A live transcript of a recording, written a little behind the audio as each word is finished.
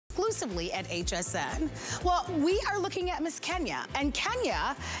exclusively at HSN. Well, we are looking at Miss Kenya, and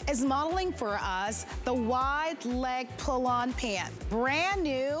Kenya is modeling for us the wide leg pull-on pant. Brand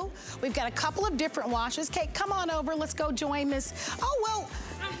new. We've got a couple of different washes. Kate, come on over. Let's go join Miss... Oh, well,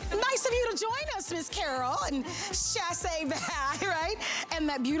 nice of you to join us, Miss Carol, and chassé that, right? And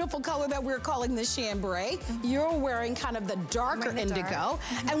that beautiful color that we're calling the chambray. You're wearing kind of the darker indigo.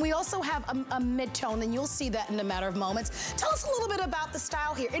 And we also have a mid-tone, and you'll see that in a matter of moments. Tell us a little bit about the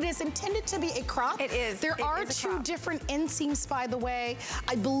style here. It is intended to be a crop. It is. There are two different inseams, by the way.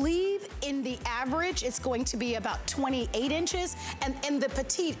 I believe in the average, it's going to be about 28 inches, and in the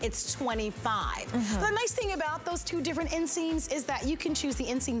petite, it's 25. The nice thing about those two different inseams is that you can choose the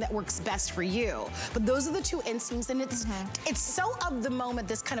inseam that works best for you. But those are the two inseams, and it's so of the moment,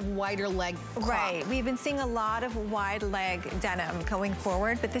 this kind of wider leg crop. Right. We've been seeing a lot of wide leg denim going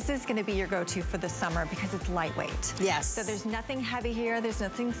forward, but this is going to be your go-to for the summer because it's lightweight. Yes. So there's nothing heavy here. There's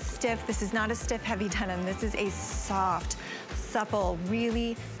nothing stiff. This is not a stiff, heavy denim. This is a soft, supple,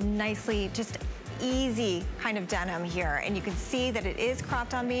 really nicely, just easy kind of denim here. And you can see that it is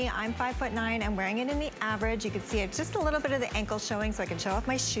cropped on me. I'm 5'9". I'm wearing it in the average. You can see it just a little bit of the ankle showing, so I can show off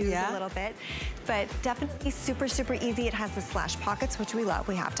my shoes a little bit. But definitely super, super easy. It has the slash pockets, which we love.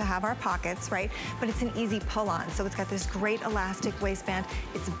 We have to have our pockets, right? But it's an easy pull on. So it's got this great elastic waistband.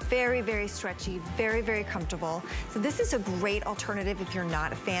 It's very, very stretchy, very, very comfortable. So this is a great alternative if you're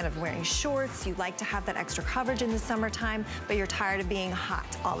not a fan of wearing shorts. You like to have that extra coverage in the summertime, but you're tired of being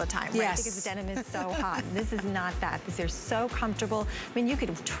hot all the time, right? Because the denim is so hot. This is not that. These are so comfortable. I mean, you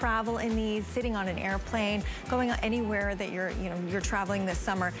could travel in these, sitting on an airplane, going anywhere that you're traveling this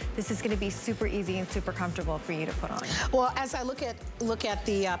summer. This is going to be super easy and super comfortable for you to put on. Well, as I look at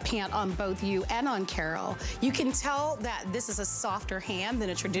the pant on both you and on Carol, you can tell that this is a softer hand than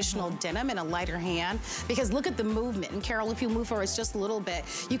a traditional denim, and a lighter hand, because look at the movement. And Carol, if you move forward just a little bit,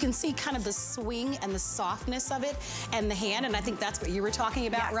 you can see kind of the swing and the softness of it and the hand, and I think that's what you were talking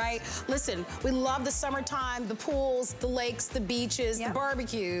about, right? Listen, we love the summertime, the pools, the lakes, the beaches, the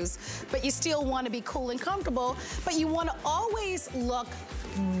barbecues, but you still want to be cool and comfortable, but you want to always look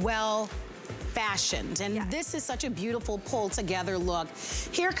well fashioned, and this is such a beautiful pull together look.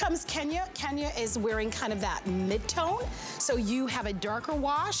 Here comes Kenya. Kenya is wearing kind of that mid-tone, so you have a darker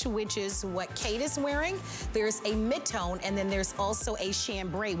wash, which is what Kate is wearing. There's a mid-tone, and then there's also a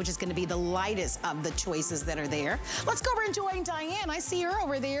chambray, which is going to be the lightest of the choices that are there. Let's go over and join Diane. I see her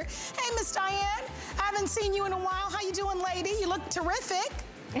over there. Hey, Miss Diane, I haven't seen you in a while. How you doing, lady? You look terrific.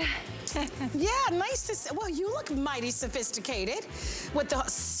 Yeah, nice to see. Well, you look mighty sophisticated with the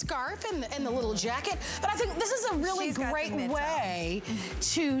scarf and the little jacket. But I think this is a really great way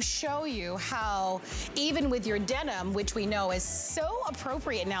to show you how, even with your denim, which we know is so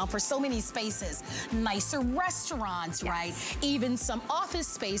appropriate now for so many spaces, nicer restaurants, right? Even some office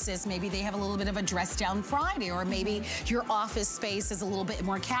spaces, maybe they have a little bit of a dress down Friday, or maybe your office space is a little bit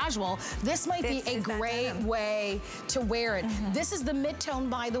more casual. This might be a great way to wear it. This is the mid-tone,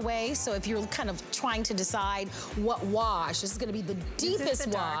 by the way. So if you're kind of trying to decide what wash, this is going to be the deepest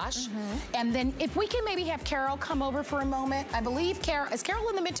wash. And then if we can maybe have Carol come over for a moment. I believe is Carol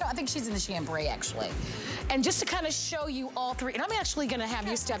in the mid-tone? I think she's in the chambray, actually. And just to kind of show you all three, and I'm actually going to have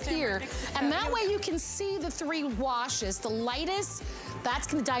you step here, and that way you can see the three washes. The lightest,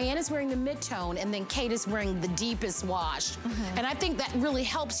 Diana's wearing the mid-tone, and then Kate is wearing the deepest wash. And I think that really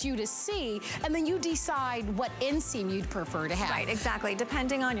helps you to see, and then you decide what inseam you'd prefer to have. Right, exactly.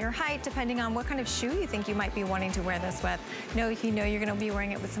 Depending on your height, depending on what kind of shoe you think you might be wanting to wear this with. If you know you're going to be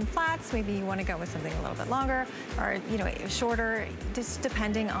wearing it with some flats, maybe you want to go with something a little bit longer, or shorter, just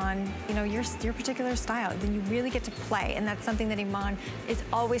depending on your particular style. Then you really get to play, and that's something that Iman is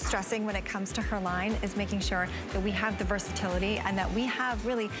always stressing when it comes to her line, is making sure that we have the versatility and that we have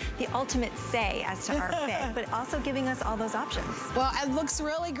really the ultimate say as to our fit, but also giving us all those options. Well, it looks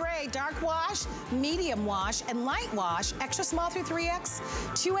really great. Dark wash, medium wash, and light wash. Extra small through 3X,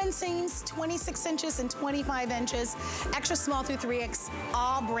 2 inseams, 26 inches and 25 inches. Extra small through 3X,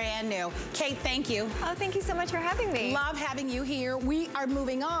 all brand new. Kate, thank you. Oh, thank you so much for having me. Love having you here. We are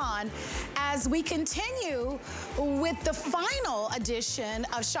moving on as we continue with the final edition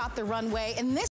of Shop the Runway, and this